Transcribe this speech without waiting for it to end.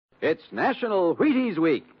It's National Wheaties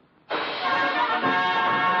Week.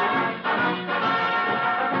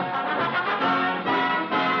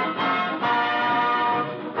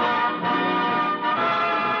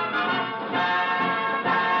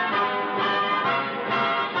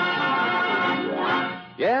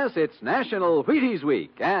 Yes, it's National Wheaties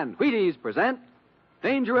Week, and Wheaties present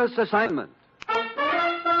Dangerous Assignment.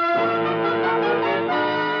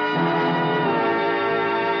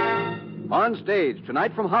 On stage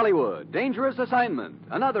tonight from Hollywood, Dangerous Assignment,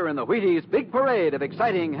 another in the Wheaties big parade of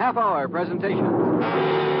exciting half-hour presentations.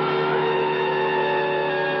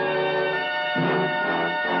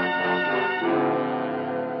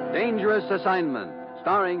 Dangerous Assignment,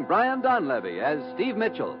 starring Brian Donlevy as Steve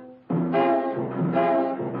Mitchell.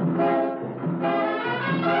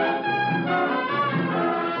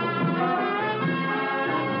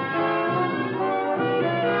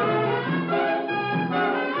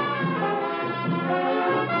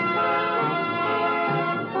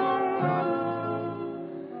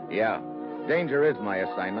 Yeah, danger is my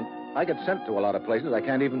assignment. I get sent to a lot of places I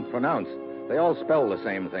can't even pronounce. They all spell the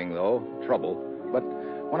same thing, though, trouble. But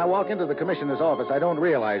when I walk into the commissioner's office, I don't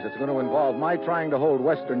realize it's going to involve my trying to hold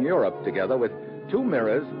Western Europe together with 2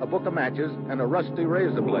 mirrors, a book of matches, and a rusty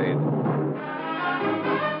razor blade.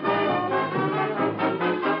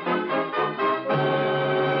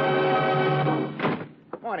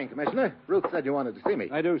 Morning, Commissioner. Ruth said you wanted to see me.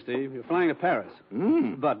 I do, Steve. You're flying to Paris.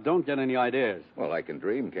 But don't get any ideas. Well, I can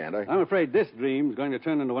dream, can't I? I'm afraid this dream's going to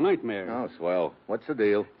turn into a nightmare. Oh, swell. What's the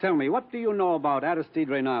deal? Tell me, what do you know about Aristide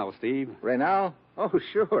Reynal, Steve? Reynal? Oh,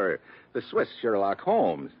 sure. The Swiss Sherlock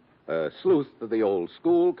Holmes. A sleuth of the old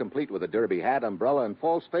school, complete with a derby hat, umbrella, and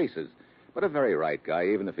false faces. But a very right guy,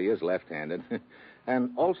 even if he is left-handed.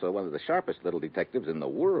 And also one of the sharpest little detectives in the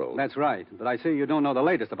world. That's right. But I see you don't know the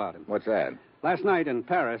latest about him. What's that? Last night in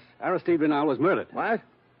Paris, Aristide Reynal was murdered. What?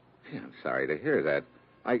 Yeah, I'm sorry to hear that.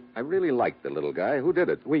 I really liked the little guy. Who did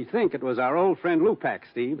it? We think it was our old friend Lupac,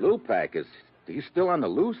 Steve. Lupac? Is he still on the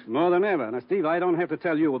loose? More than ever. Now, Steve, I don't have to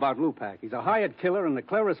tell you about Lupac. He's a hired killer and the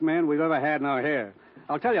cleverest man we've ever had in our hair.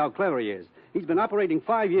 I'll tell you how clever he is. He's been operating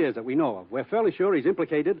 5 years that we know of. We're fairly sure he's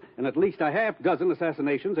implicated in at least a half dozen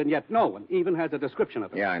assassinations, and yet no one even has a description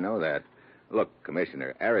of him. Yeah, I know that. Look,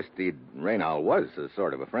 Commissioner, Aristide Reynal was a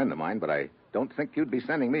sort of a friend of mine, but I don't think you'd be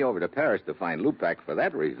sending me over to Paris to find Lupac for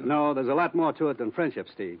that reason. No, there's a lot more to it than friendship,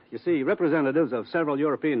 Steve. You see, representatives of several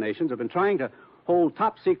European nations have been trying to hold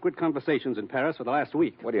top-secret conversations in Paris for the last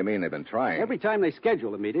week. What do you mean they've been trying? Every time they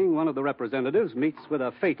schedule a meeting, one of the representatives meets with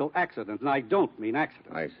a fatal accident, and I don't mean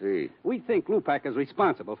accident. I see. We think Lupac is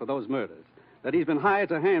responsible for those murders, that he's been hired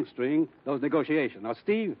to hamstring those negotiations. Now,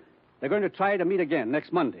 Steve, they're going to try to meet again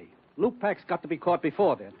next Monday. Lupac's got to be caught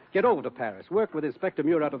before then. Get over to Paris, work with Inspector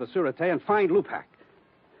Murat of the Sûreté, and find Lupac.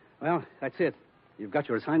 Well, that's it. You've got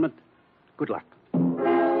your assignment. Good luck.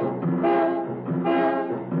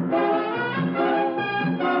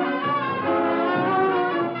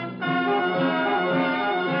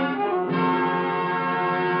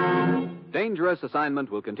 Dangerous Assignment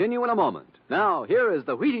will continue in a moment. Now, here is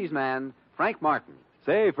the Wheaties man, Frank Martin.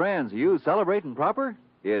 Say, friends, are you celebrating proper?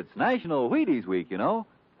 It's National Wheaties Week, you know.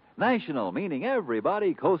 National meaning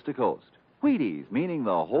everybody coast to coast. Wheaties meaning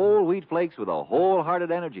the whole wheat flakes with a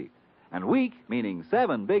wholehearted energy. And week meaning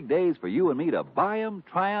 7 big days for you and me to buy 'em,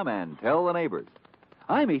 try 'em, and tell the neighbors.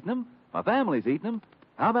 I'm eating 'em. My family's eating 'em.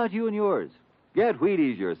 How about you and yours? Get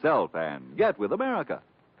Wheaties yourself and get with America.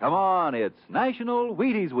 Come on, it's National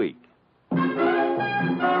Wheaties Week.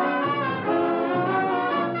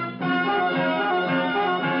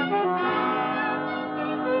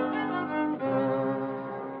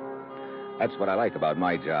 That's what I like about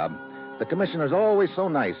my job. The commissioner's always so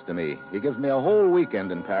nice to me. He gives me a whole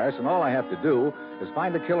weekend in Paris, and all I have to do is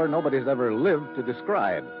find a killer nobody's ever lived to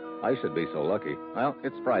describe. I should be so lucky. Well,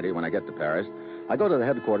 it's Friday when I get to Paris. I go to the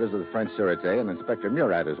headquarters of the French Sûreté, and Inspector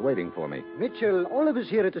Murat is waiting for me. Mitchell, all of us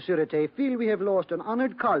here at the Sûreté feel we have lost an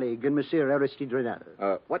honored colleague in Monsieur Aristide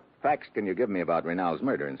Reynal. What facts can you give me about Reynal's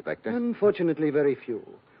murder, Inspector? Unfortunately, very few.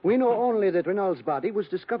 We know only that Reynal's body was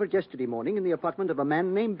discovered yesterday morning in the apartment of a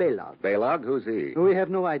man named Belog. Belog? Who's he? We have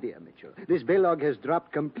no idea, Mitchell. This Belog has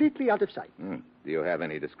dropped completely out of sight. Do you have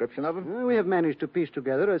any description of him? We have managed to piece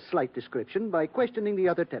together a slight description by questioning the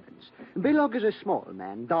other tenants. Belog is a small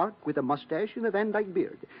man, dark, with a mustache and a Van Dyke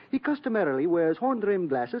beard. He customarily wears horn-rimmed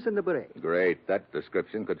glasses and a beret. Great. That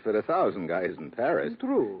description could fit 1,000 guys in Paris.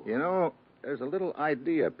 True. You know, there's a little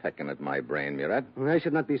idea pecking at my brain, Murat. I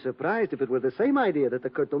should not be surprised if it were the same idea that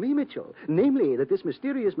occurred to me, Mitchell. Namely, that this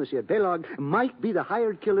mysterious Monsieur Belog might be the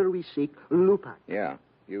hired killer we seek, Lupac. Yeah.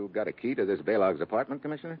 You got a key to this Balog's apartment,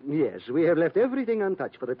 Commissioner? Yes, we have left everything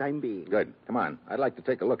untouched for the time being. Good. Come on. I'd like to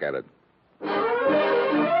take a look at it.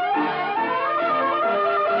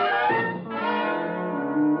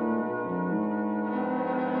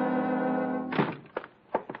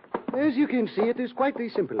 As you can see, it is quite a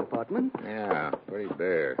simple apartment. Yeah, pretty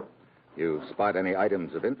bare. You spot any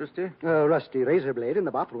items of interest here? A rusty razor blade in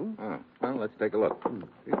the bathroom. Oh, well, let's take a look.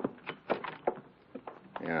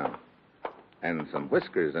 Yeah. And some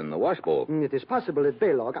whiskers in the washbowl. It is possible that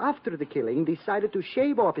Balog, after the killing, decided to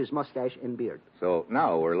shave off his mustache and beard. So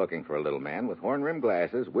now we're looking for a little man with horn-rimmed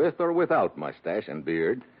glasses, with or without mustache and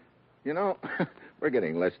beard. You know, we're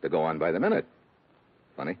getting less to go on by the minute.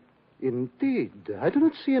 Funny? Indeed. I do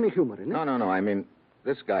not see any humor in it. No. I mean,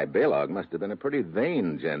 this guy Balog must have been a pretty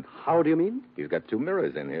vain gent. How do you mean? He's got 2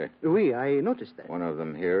 mirrors in here. Oui, I noticed that. One of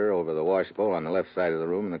them here over the washbowl on the left side of the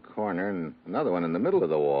room in the corner, and another one in the middle of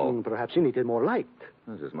the wall. Perhaps he needed more light.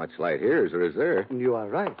 There's as much light here as there is there. You are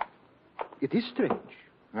right. It is strange.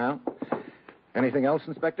 Well, anything else,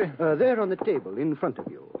 Inspector? There on the table in front of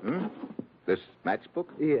you. This matchbook?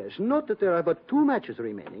 Yes. Note that there are but 2 matches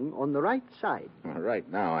remaining on the right side. Well,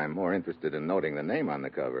 right now, I'm more interested in noting the name on the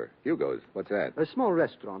cover. Hugo's. What's that? A small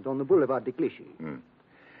restaurant on the Boulevard de Clichy.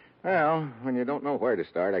 Well, when you don't know where to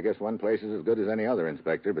start, I guess one place is as good as any other,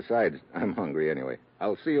 Inspector. Besides, I'm hungry anyway.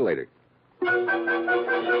 I'll see you later.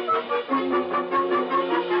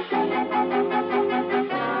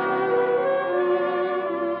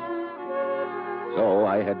 So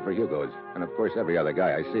I head for Hugo's. And, of course, every other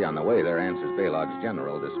guy I see on the way there answers Balog's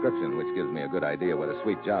general description, which gives me a good idea what a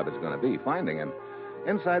sweet job it's going to be finding him.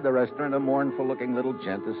 Inside the restaurant, a mournful-looking little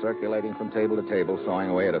gent is circulating from table to table, sawing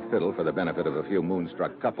away at a fiddle for the benefit of a few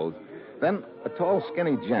moonstruck couples. Then a tall,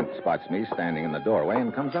 skinny gent spots me standing in the doorway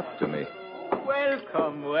and comes up to me.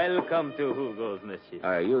 Welcome to Hugo's, monsieur.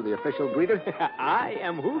 Are you the official greeter? I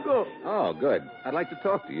am Hugo. Oh, good. I'd like to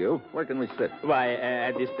talk to you. Where can we sit? Why,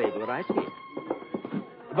 at this table right here.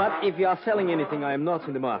 But if you are selling anything, I am not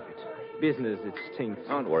in the market. Business, it stinks.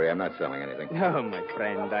 Don't worry, I'm not selling anything. Oh, my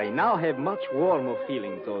friend, I now have much warmer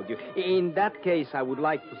feeling toward you. In that case, I would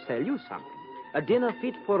like to sell you something. A dinner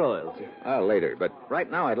fit for royalty. Later, but right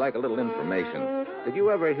now I'd like a little information. Did you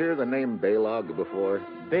ever hear the name Balog before?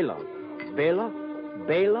 Balog? Balog?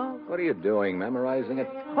 What are you doing, memorizing it?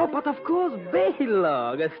 Oh, but of course,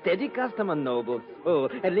 Balog, a steady customer, noble. Oh,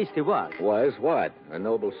 at least he was. Was what? A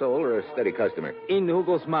noble soul or a steady customer? In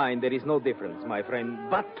Hugo's mind, there is no difference, my friend.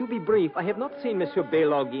 But to be brief, I have not seen Monsieur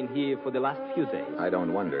Balog in here for the last few days. I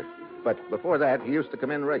don't wonder. But before that, he used to come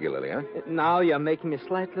in regularly, huh? Now you're making me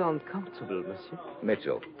slightly uncomfortable, monsieur.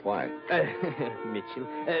 Mitchell. Why? Mitchell.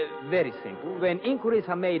 Very simple. When inquiries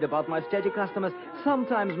are made about my steady customers,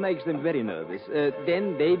 sometimes makes them very nervous.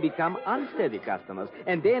 Then they become unsteady customers.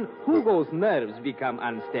 And then Hugo's nerves become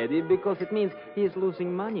unsteady because it means he is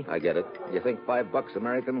losing money. I get it. You think $5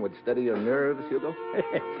 American would steady your nerves, Hugo?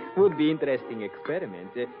 Would be interesting experiment.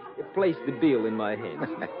 Place the bill in my hands.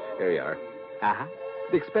 Here you are. Uh-huh.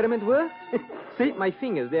 The experiment worked? See, my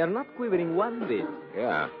fingers, they are not quivering one bit.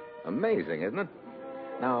 Yeah. Amazing, isn't it?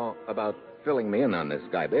 Now, about filling me in on this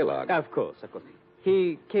guy Balog. Of course.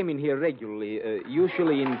 He came in here regularly,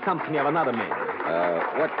 usually in company of another man.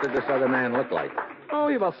 What did this other man look like? Oh,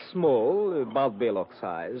 he was small, about Balog's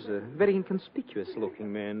size. Very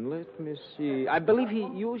inconspicuous-looking man. Let me see. I believe he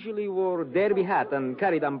usually wore derby hat and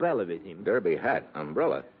carried umbrella with him. Derby hat,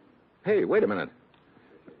 umbrella. Hey, wait a minute.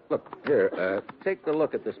 Look, here, take a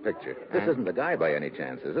look at this picture. This isn't the guy by any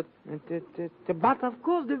chance, is it? But, of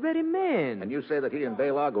course, the very man. And you say that he and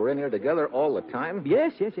Balog were in here together all the time?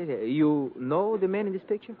 Yes. You know the man in this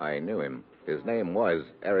picture? I knew him. His name was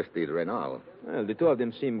Aristide Renal. Well, the two of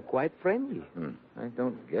them seem quite friendly. I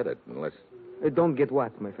don't get it unless... Don't get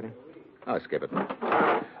what, my friend? I'll skip it.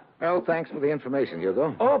 Well, thanks for the information,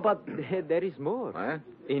 Hugo. Oh, but there is more. What?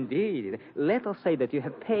 Indeed. Let us say that you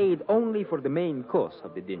have paid only for the main course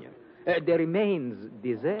of the dinner. There remains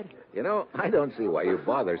dessert. You know, I don't see why you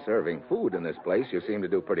bother serving food in this place. You seem to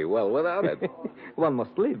do pretty well without it. One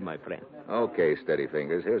must live, my friend. Okay, steady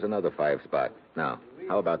fingers. Here's another 5 spot. Now,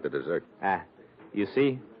 how about the dessert? You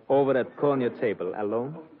see, over that corner table,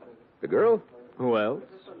 alone. The girl? Who else?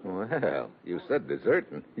 Well, you said dessert,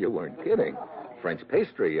 and you weren't kidding. French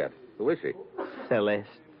pastry yet. Who is she? Celeste.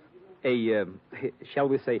 A, shall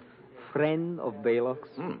we say, friend of Balog's?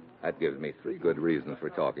 That gives me 3 good reasons for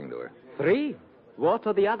talking to her. 3? What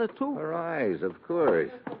are the other 2? Her eyes, of course.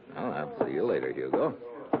 Well, I'll see you later, Hugo.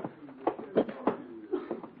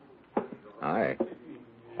 Hi.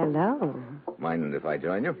 Hello. Mind if I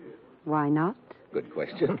join you? Why not? Good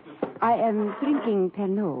question. I am drinking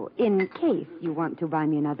Pernod in case you want to buy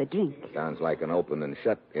me another drink. Sounds like an open and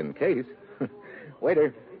shut in case.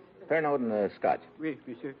 Waiter, Pernod and scotch. Oui,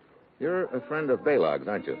 monsieur. You're a friend of Balog's,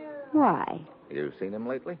 aren't you? Why? You've seen him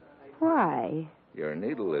lately? Why? Your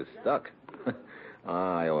needle is stuck.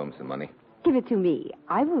 I owe him some money. Give it to me.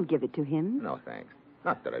 I will give it to him. No, thanks.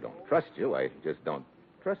 Not that I don't trust you. I just don't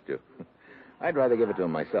trust you. I'd rather give it to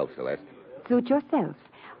him myself, Celeste. Suit yourself.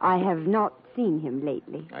 I have not seen him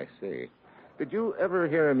lately. I see. Did you ever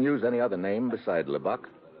hear him use any other name beside Lebuck?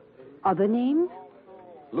 Other names?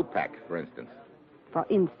 Lupac, for instance. For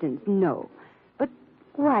instance, no. But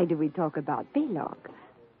why do we talk about Belog?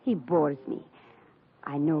 He bores me.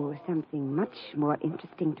 I know something much more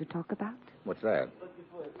interesting to talk about. What's that?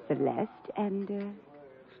 Celeste and,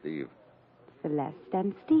 Steve. Celeste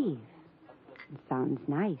and Steve. It sounds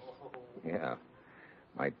nice. Yeah.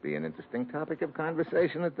 Might be an interesting topic of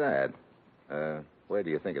conversation at that. Where do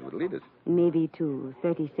you think it would lead us? Maybe to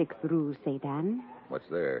 36th Rue St. Anne. What's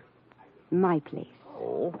there? My place.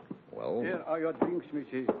 Oh, well, Here are your drinks,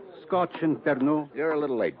 monsieur. Scotch and Pernod. you're a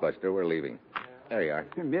little late, Buster. We're leaving. There you are.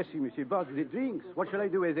 Merci, monsieur. But the drinks, what shall I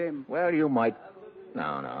do with them? Well, you might.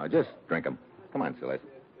 No, just drink them. Come on, Celeste.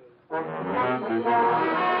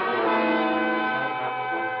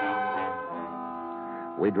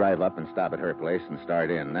 We drive up and stop at her place and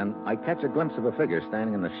start in. Then I catch a glimpse of a figure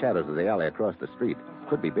standing in the shadows of the alley across the street.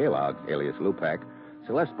 Could be Balog, alias Lupac.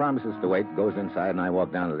 Celeste promises to wait, goes inside, and I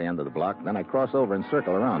walk down to the end of the block. Then I cross over and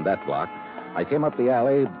circle around that block. I came up the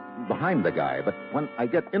alley behind the guy, but when I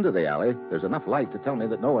get into the alley, there's enough light to tell me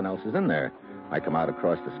that no one else is in there. I come out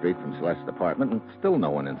across the street from Celeste's apartment, and still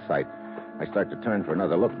no one in sight. I start to turn for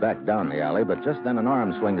another look back down the alley, but just then an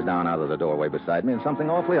arm swings down out of the doorway beside me, and something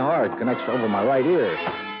awfully hard connects over my right ear.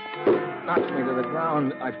 Knocks me to the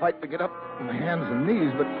ground. I fight to get up on my hands and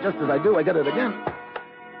knees, but just as I do, I get it again.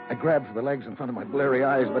 I grab for the legs in front of my bleary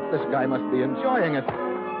eyes, but this guy must be enjoying it.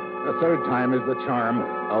 The third time is the charm.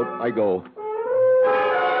 Out I go.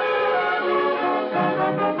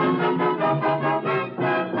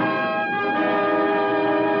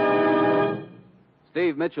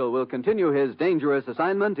 Steve Mitchell will continue his dangerous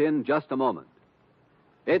assignment in just a moment.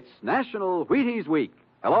 It's National Wheaties Week.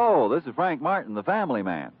 Hello, this is Frank Martin, the family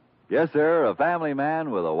man. Yes, sir, a family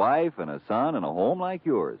man with a wife and a son and a home like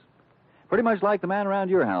yours. Pretty much like the man around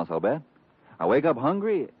your house, I'll bet. I wake up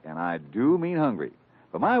hungry, and I do mean hungry.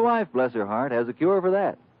 But my wife, bless her heart, has a cure for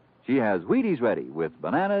that. She has Wheaties ready with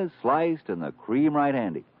bananas sliced and the cream right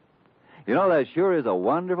handy. You know, that sure is a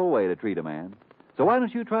wonderful way to treat a man. So why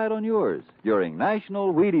don't you try it on yours during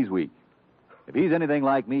National Wheaties Week? If he's anything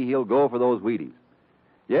like me, he'll go for those Wheaties.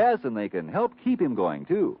 Yes, and they can help keep him going,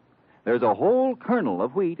 too. There's a whole kernel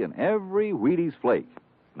of wheat in every Wheaties flake.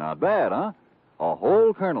 Not bad, huh? A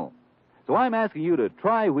whole kernel. So I'm asking you to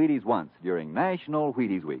try Wheaties once during National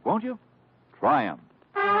Wheaties Week, won't you? Try 'em.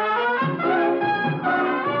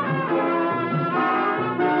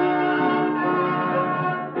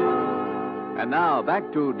 And now,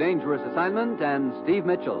 back to Dangerous Assignment and Steve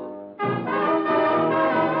Mitchell.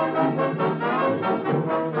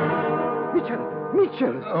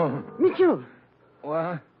 Mitchell! Oh, Mitchell!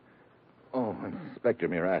 what? Oh, Inspector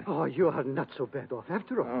Murat. Oh, you are not so bad off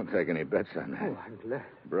after all. Don't take any bets on that. Oh, I'm glad.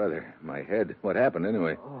 Brother, my head. What happened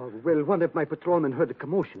anyway? Oh, well, one of my patrolmen heard a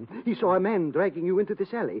commotion. He saw a man dragging you into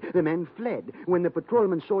this alley. The man fled. When the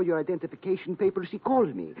patrolman saw your identification papers, he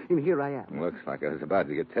called me, and here I am. Looks like I was about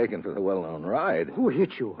to get taken for the well-known ride. Who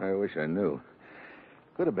hit you? I wish I knew.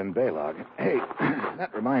 Could have been Balog. Hey,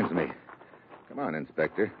 that reminds me. Come on,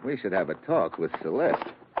 Inspector. We should have a talk with Celeste.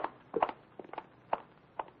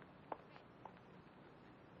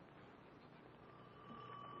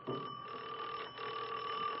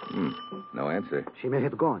 No answer. She may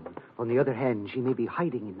have gone. On the other hand, she may be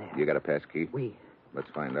hiding in there. You got a pass key? Oui. Let's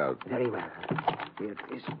find out. Very well. Here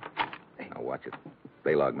it is. Now, watch it.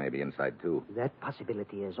 Balog may be inside, too. That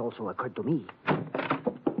possibility has also occurred to me.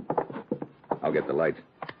 I'll get the lights.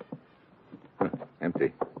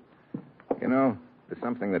 Empty. You know, there's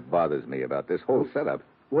something that bothers me about this whole setup.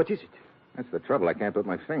 What is it? That's the trouble. I can't put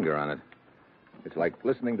my finger on it. It's like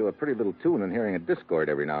listening to a pretty little tune and hearing a discord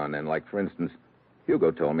every now and then. Like, for instance,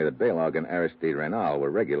 Hugo told me that Balog and Aristide Renal were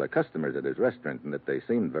regular customers at his restaurant and that they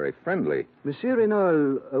seemed very friendly. Monsieur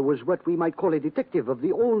Renal was what we might call a detective of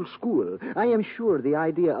the old school. I am sure the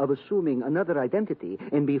idea of assuming another identity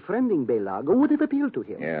and befriending Balog would have appealed to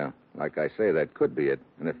him. Yeah, like I say, that could be it.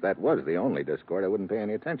 And if that was the only discord, I wouldn't pay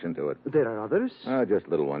any attention to it. There are others? Just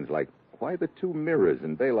little ones like, why the two mirrors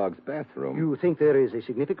in Balog's bathroom? You think there is a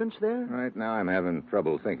significance there? Right now, I'm having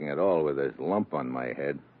trouble thinking at all with this lump on my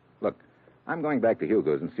head. Look, I'm going back to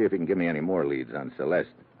Hugo's and see if he can give me any more leads on Celeste.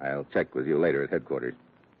 I'll check with you later at headquarters.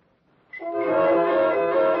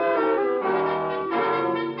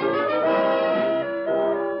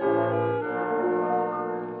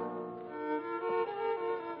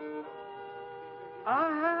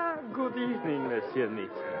 Good evening, Monsieur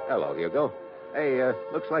Mitchell. Hello, Hugo. Hey,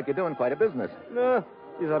 looks like you're doing quite a business. No,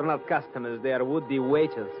 these are not customers. They are would-be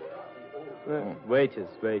waiters. Waiters.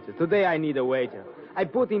 Today I need a waiter. I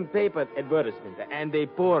put in paper advertisement, and they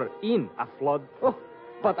pour in a flood. Oh,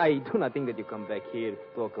 but I do not think that you come back here to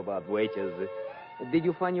talk about waiters. Did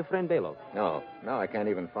you find your friend Belov? No, I can't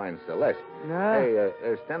even find Celeste. No. Hey,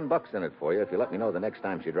 there's $10 in it for you if you let me know the next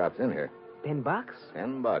time she drops in here. $10?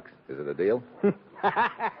 $10. Is it a deal?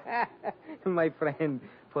 My friend,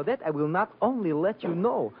 for that I will not only let you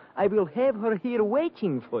know, I will have her here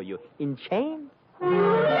waiting for you in chains.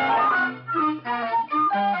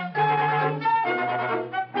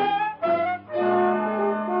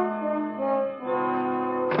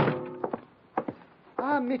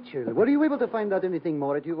 Mitchell, were you able to find out anything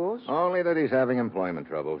more at Hugo's? Only that he's having employment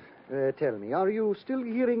troubles. Tell me, are you still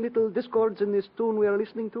hearing little discords in this tune we are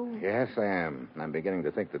listening to? Yes, I am. I'm beginning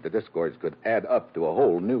to think that the discords could add up to a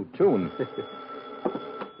whole new tune.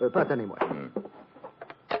 Pardonnez-moi.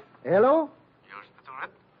 Hello?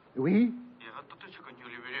 Oui?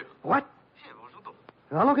 What?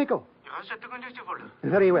 Allons, Rico.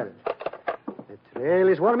 Very well. The trail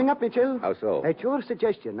is warming up, Mitchell. How so? At your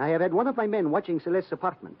suggestion, I have had one of my men watching Celeste's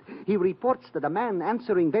apartment. He reports that a man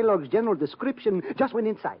answering Belog's general description just went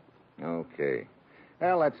inside. Okay.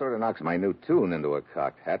 Well, that sort of knocks my new tune into a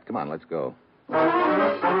cocked hat. Come on, let's go.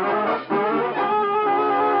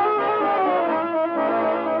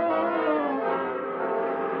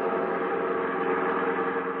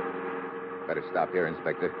 Better stop here,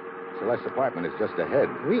 Inspector. Celeste's apartment is just ahead.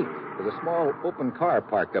 Oui. There's a small open car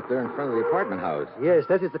parked up there in front of the apartment house. Yes,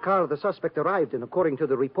 that is the car the suspect arrived in, according to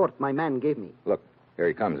the report my man gave me. Look, here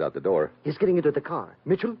he comes out the door. He's getting into the car.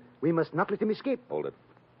 Mitchell, we must not let him escape. Hold it.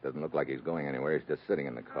 Doesn't look like he's going anywhere. He's just sitting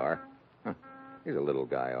in the car. Huh. He's a little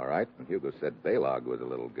guy, all right. And Hugo said Belog was a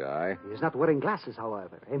little guy. He is not wearing glasses,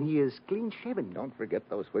 however, and he is clean-shaven. Don't forget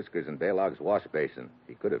those whiskers in Belog's wash basin.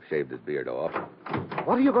 He could have shaved his beard off.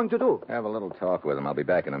 What are you going to do? Have a little talk with him. I'll be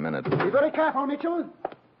back in a minute. Be very careful, Mitchell.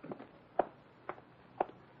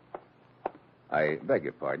 I beg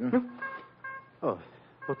your pardon. Oh,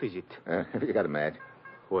 what is it? Have you got a match?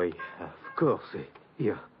 Why, of course.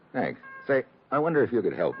 Here. Thanks. Say, I wonder if you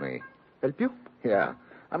could help me. Help you? Yeah.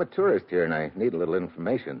 I'm a tourist here, and I need a little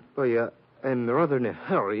information. Why, I'm rather in a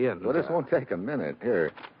hurry, and... Well, this won't take a minute.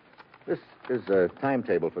 Here. This is a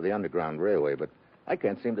timetable for the Underground Railway, but I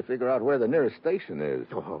can't seem to figure out where the nearest station is.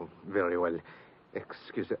 Oh, very well.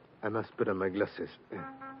 Excuse me. I must put on my glasses.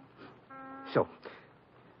 So,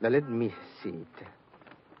 now let me see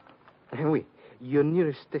it. Oui, your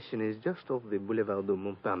nearest station is just off the Boulevard de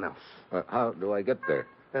Montparnasse. How do I get there?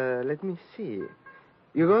 Let me see.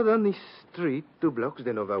 You go down the street 2 blocks,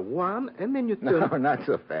 then over 1, and then you turn... No, not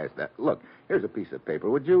so fast. Look, here's a piece of paper.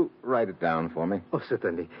 Would you write it down for me? Oh,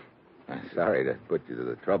 certainly. Sorry to put you to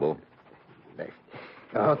the trouble. There.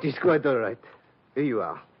 Oh, it is quite all right. Here you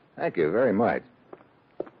are. Thank you very much.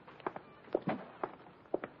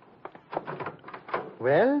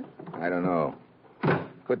 Well? I don't know.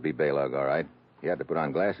 Could be Belog, all right. He had to put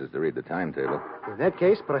on glasses to read the timetable. In that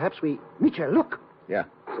case, perhaps we... Mitchell, look! Yeah,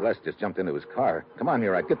 Celeste just jumped into his car. Come on,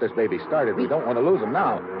 Murat, get this baby started. We don't want to lose him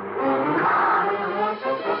now.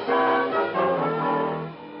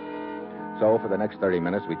 So, for the next 30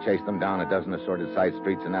 minutes, we chased them down a dozen assorted side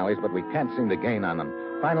streets and alleys, but we can't seem to gain on them.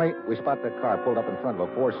 Finally, we spot their car pulled up in front of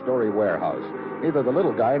a 4-story warehouse. Neither the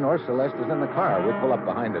little guy nor Celeste is in the car. We pull up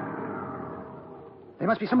behind it. They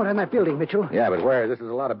must be somewhere in that building, Mitchell. Yeah, but where? This is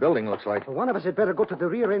a lot of building, looks like. One of us had better go to the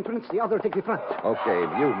rear entrance, the other take the front. Okay,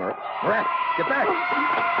 you, Murat, get back!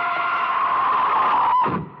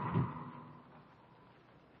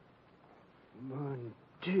 Mon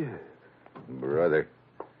Dieu. Brother.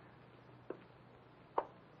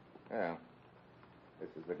 Well, this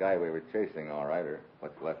is the guy we were chasing, all right, or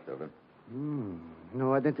what's left of him.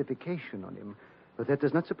 No identification on him, but that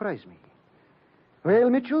does not surprise me.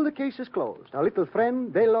 Well, Mitchell, the case is closed. Our little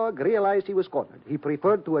friend, Belog, realized he was cornered. He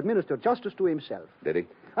preferred to administer justice to himself. Did he?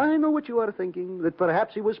 I know what you are thinking, that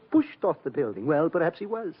perhaps he was pushed off the building. Well, perhaps he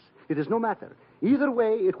was. It is no matter. Either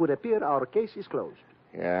way, it would appear our case is closed.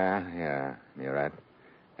 Yeah, Murat.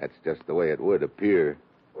 That's just the way it would appear.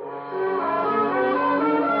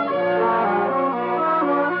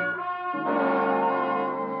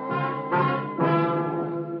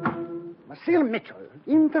 Monsieur Mitchell,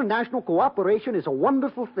 in international cooperation is a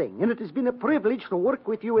wonderful thing, and it has been a privilege to work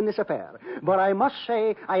with you in this affair. But I must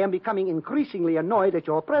say I am becoming increasingly annoyed at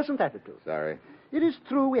your present attitude. Sorry. It is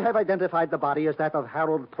true we have identified the body as that of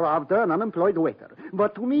Harold Pravda, an unemployed waiter.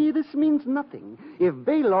 But to me, this means nothing. If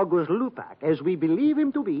Baylog was Lupak, as we believe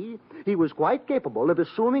him to be, he was quite capable of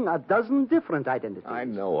assuming a dozen different identities. I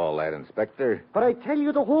know all that, Inspector. But I tell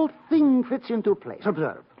you, the whole thing fits into place.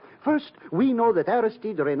 Observe. First, we know that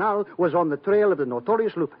Aristide Renal was on the trail of the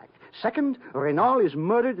notorious Lupak. Second, Renal is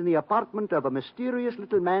murdered in the apartment of a mysterious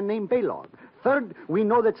little man named Baylog. Third, we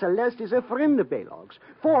know that Celeste is a friend of Baylog's.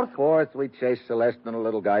 Fourth, we chase Celeste and a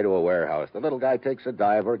little guy to a warehouse. The little guy takes a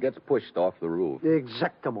dive or gets pushed off the roof.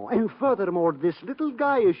 Exactamo. And furthermore, this little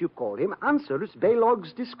guy, as you call him, answers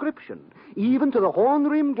Baylog's description, even to the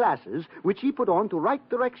horn-rimmed glasses which he put on to write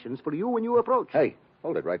directions for you when you approach. Hey,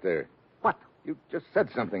 hold it right there. What? You just said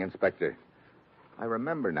something, Inspector. I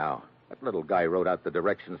remember now. That little guy wrote out the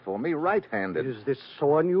directions for me right-handed. Is this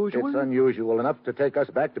so unusual? It's unusual enough to take us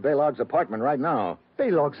back to Baylog's apartment right now.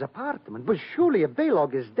 Baylog's apartment? But surely if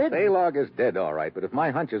Baylog is dead... Baylog is dead, all right, but if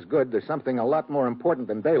my hunch is good, there's something a lot more important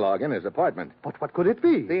than Baylog in his apartment. But what could it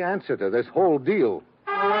be? The answer to this whole deal.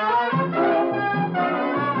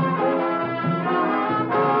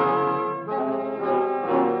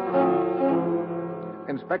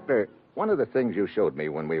 Inspector, one of the things you showed me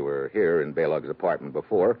when we were here in Baylog's apartment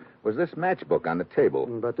before was this matchbook on the table.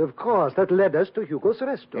 But of course, that led us to Hugo's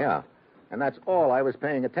restaurant. Yeah, and that's all I was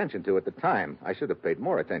paying attention to at the time. I should have paid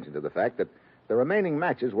more attention to the fact that the remaining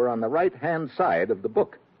matches were on the right-hand side of the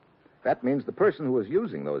book. That means the person who was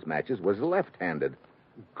using those matches was left-handed.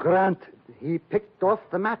 Granted, he picked off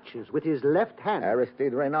the matches with his left hand.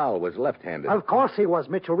 Aristide Renal was left-handed. Of course he was,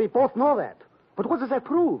 Mitchell. We both know that. But what does that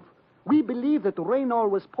prove? We believe that Renal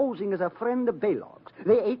was posing as a friend of Baylog's.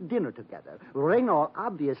 They ate dinner together. Renal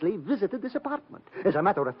obviously visited this apartment. As a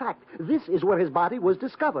matter of fact, this is where his body was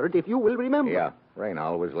discovered, if you will remember. Yeah,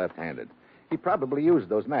 Renal was left-handed. He probably used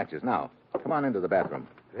those matches. Now, come on into the bathroom.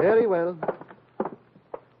 Very well.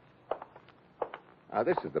 Now,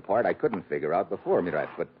 this is the part I couldn't figure out before, Mirat,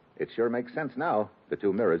 but it sure makes sense now, the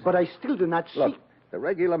two mirrors. But I still do not see... Look, the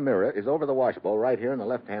regular mirror is over the washbowl right here in the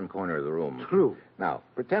left-hand corner of the room. True. Now,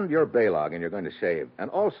 pretend you're Baylog and you're going to shave. And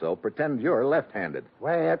also pretend you're left-handed.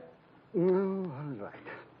 Well, all right.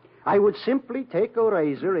 I would simply take a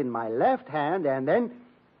razor in my left hand and then...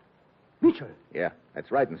 Mitchell. Yeah, that's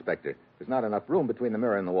right, Inspector. There's not enough room between the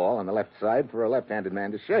mirror and the wall on the left side for a left-handed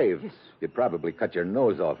man to shave. Yes. You'd probably cut your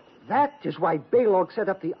nose off. That is why Baylog set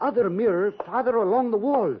up the other mirror farther along the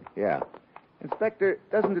wall. Yeah. Inspector,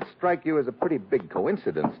 doesn't it strike you as a pretty big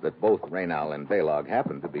coincidence that both Renal and Baylog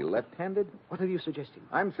happen to be left-handed? What are you suggesting?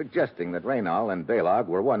 I'm suggesting that Renal and Baylog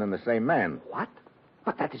were one and the same man. What?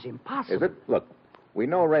 But that is impossible. Is it? Look, we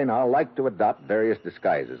know Renal liked to adopt various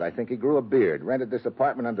disguises. I think he grew a beard, rented this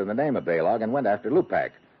apartment under the name of Baylog, and went after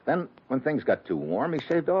Lupak. Then, when things got too warm, he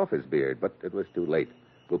shaved off his beard, but it was too late.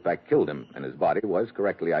 Lupak killed him, and his body was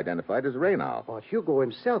correctly identified as Renal. But Hugo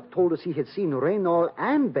himself told us he had seen Renal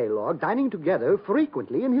and Baylog dining together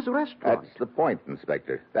frequently in his restaurant. That's the point,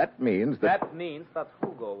 Inspector. That means that... That means that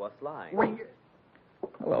Hugo was lying. Well,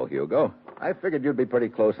 Hello, Hugo. I figured you'd be pretty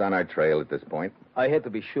close on our trail at this point. I had to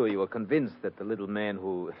be sure you were convinced that the little man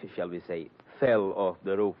who, shall we say, fell off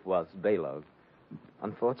the roof was Baylog.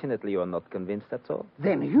 Unfortunately, you're not convinced, that's all.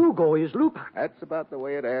 then Hugo is Lupak. That's about the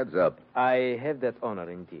way it adds up. I have that honor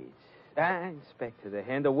indeed. Inspector, the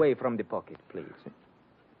hand away from the pocket, please.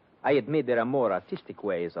 I admit there are more artistic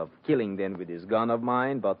ways of killing than with this gun of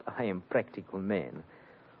mine, but I am a practical man.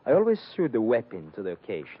 I always suit the weapon to the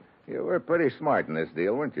occasion. You were pretty smart in this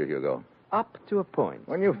deal, weren't you, Hugo? Up to a point.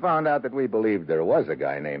 When you found out that we believed there was a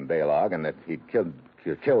guy named Baylog and that he'd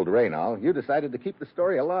killed Renal, you decided to keep the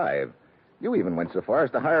story alive. You even went so far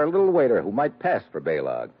as to hire a little waiter who might pass for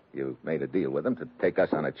Baylog. You made a deal with him to take us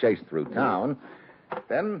on a chase through town.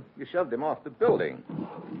 Then you shoved him off the building,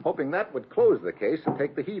 hoping that would close the case and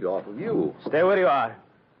take the heat off of you. Stay where you are.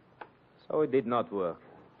 So it did not work.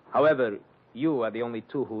 However, you are the only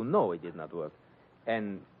two who know it did not work.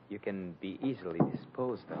 And you can be easily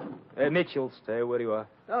disposed of. Mitchell, stay where you are.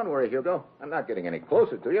 Don't worry, Hugo. I'm not getting any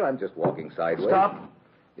closer to you. I'm just walking sideways. Stop.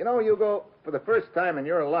 You know, Hugo, for the first time in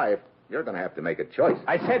your life, you're going to have to make a choice.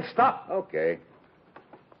 I said stop. Okay.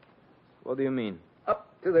 What do you mean? Up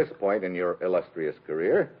to this point in your illustrious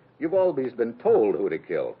career, you've always been told who to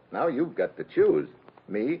kill. Now you've got to choose,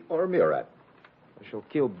 me or Murat. I shall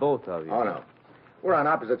kill both of you. Oh, no. We're on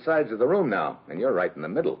opposite sides of the room now, and you're right in the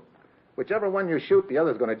middle. Whichever one you shoot, the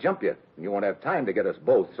other's going to jump you, and you won't have time to get us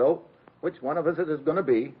both. So, which one of us it is going to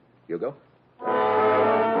be, Hugo?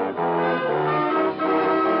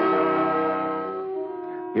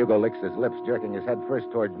 Hugo licks his lips, jerking his head first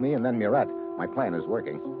towards me and then Murat. My plan is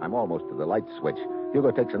working. I'm almost to the light switch.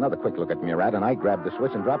 Hugo takes another quick look at Murat, and I grab the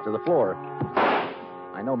switch and drop to the floor.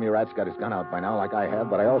 I know Murat's got his gun out by now, like I have,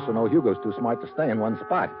 but I also know Hugo's too smart to stay in one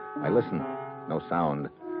spot. I listen. No sound.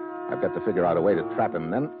 I've got to figure out a way to trap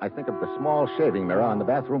him. Then I think of the small shaving mirror on the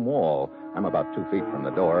bathroom wall. I'm about 2 feet from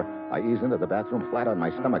the door. I ease into the bathroom flat on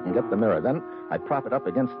my stomach and get the mirror. Then I prop it up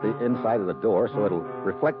against the inside of the door so it'll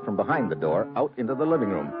reflect from behind the door out into the living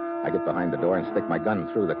room. I get behind the door and stick my gun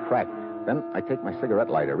through the crack. Then I take my cigarette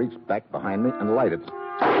lighter, reach back behind me, and light it.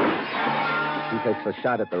 He takes a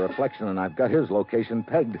shot at the reflection, and I've got his location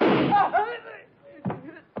pegged.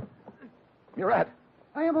 Murat.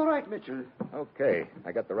 I am all right, Mitchell. Okay,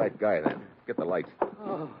 I got the right guy then. Get the lights.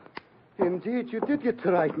 Oh, indeed, you did get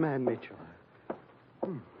the right man, Mitchell.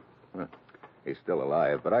 Huh. He's still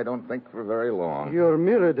alive, but I don't think for very long. Your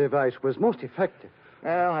mirror device was most effective.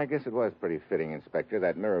 Well, I guess it was pretty fitting, Inspector.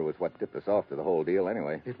 That mirror was what tipped us off to the whole deal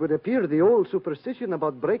anyway. It would appear the old superstition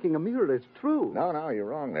about breaking a mirror is true. No, you're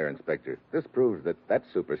wrong there, Inspector. This proves that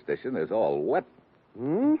superstition is all wet.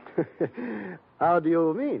 Hmm? How do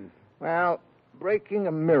you mean? Well, breaking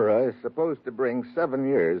a mirror is supposed to bring 7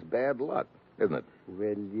 years bad luck, isn't it?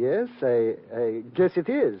 Well, yes, I guess it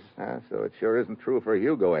is. So it sure isn't true for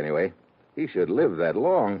Hugo anyway. He should live that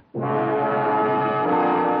long.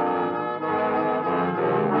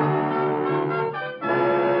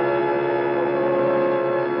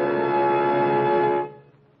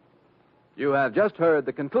 You have just heard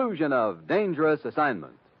the conclusion of Dangerous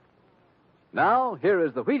Assignment. Now, here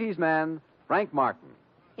is the Wheaties man, Frank Martin.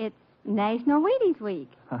 It's National Wheaties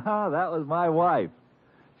Week. That was my wife.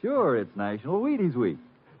 Sure, it's National Wheaties Week.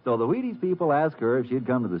 So the Wheaties people asked her if she'd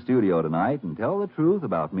come to the studio tonight and tell the truth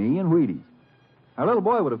about me and Wheaties. Our little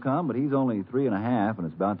boy would have come, but he's only 3.5, and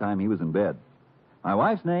it's about time he was in bed. My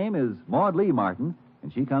wife's name is Maud Lee Martin,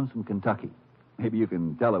 and she comes from Kentucky. Maybe you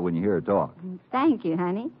can tell it when you hear her talk. Thank you,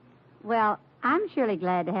 honey. Well, I'm surely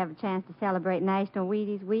glad to have a chance to celebrate National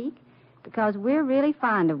Wheaties Week because we're really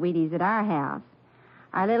fond of Wheaties at our house.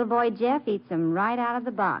 Our little boy Jeff eats them right out of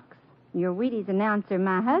the box. Your Wheaties announcer,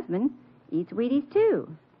 my husband, eats Wheaties too.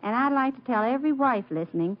 And I'd like to tell every wife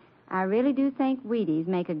listening, I really do think Wheaties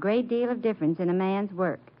make a great deal of difference in a man's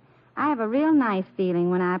work. I have a real nice feeling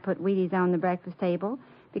when I put Wheaties on the breakfast table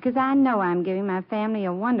because I know I'm giving my family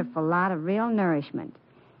a wonderful lot of real nourishment.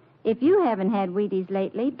 If you haven't had Wheaties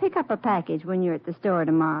lately, pick up a package when you're at the store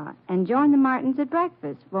tomorrow and join the Martins at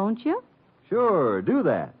breakfast, won't you? Sure, do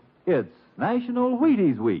that. It's National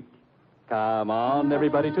Wheaties Week. Come on,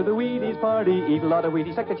 everybody, to the Wheaties party. Eat a lot of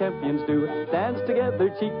Wheaties like the champions do. Dance together,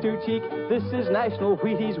 cheek to cheek. This is National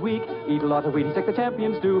Wheaties Week. Eat a lot of Wheaties like the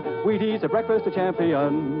champions do. Wheaties at breakfast of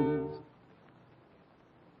champions.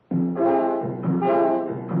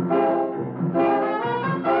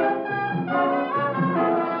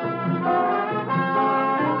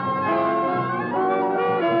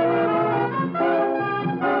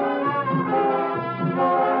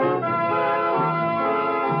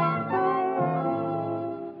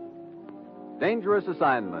 Dangerous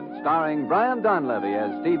Assignment, starring Brian Donlevy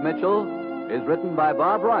as Steve Mitchell, is written by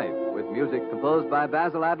Bob Reif, with music composed by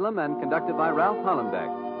Basil Adlam and conducted by Ralph Hollenbeck,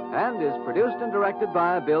 and is produced and directed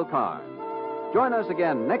by Bill Carr. Join us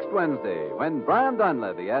again next Wednesday when Brian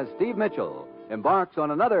Donlevy as Steve Mitchell embarks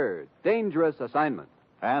on another Dangerous Assignment.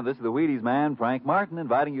 And this is the Wheaties man, Frank Martin,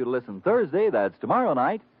 inviting you to listen Thursday, that's tomorrow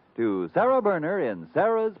night, to Sarah Berner in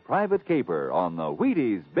Sarah's Private Caper on the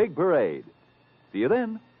Wheaties Big Parade. See you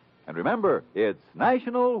then. And remember, it's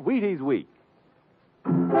National Wheaties Week.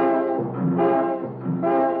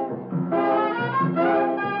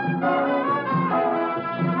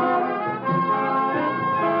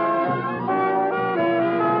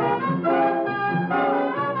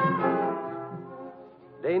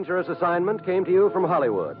 Dangerous Assignment came to you from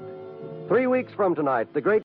Hollywood. 3 weeks from tonight, the great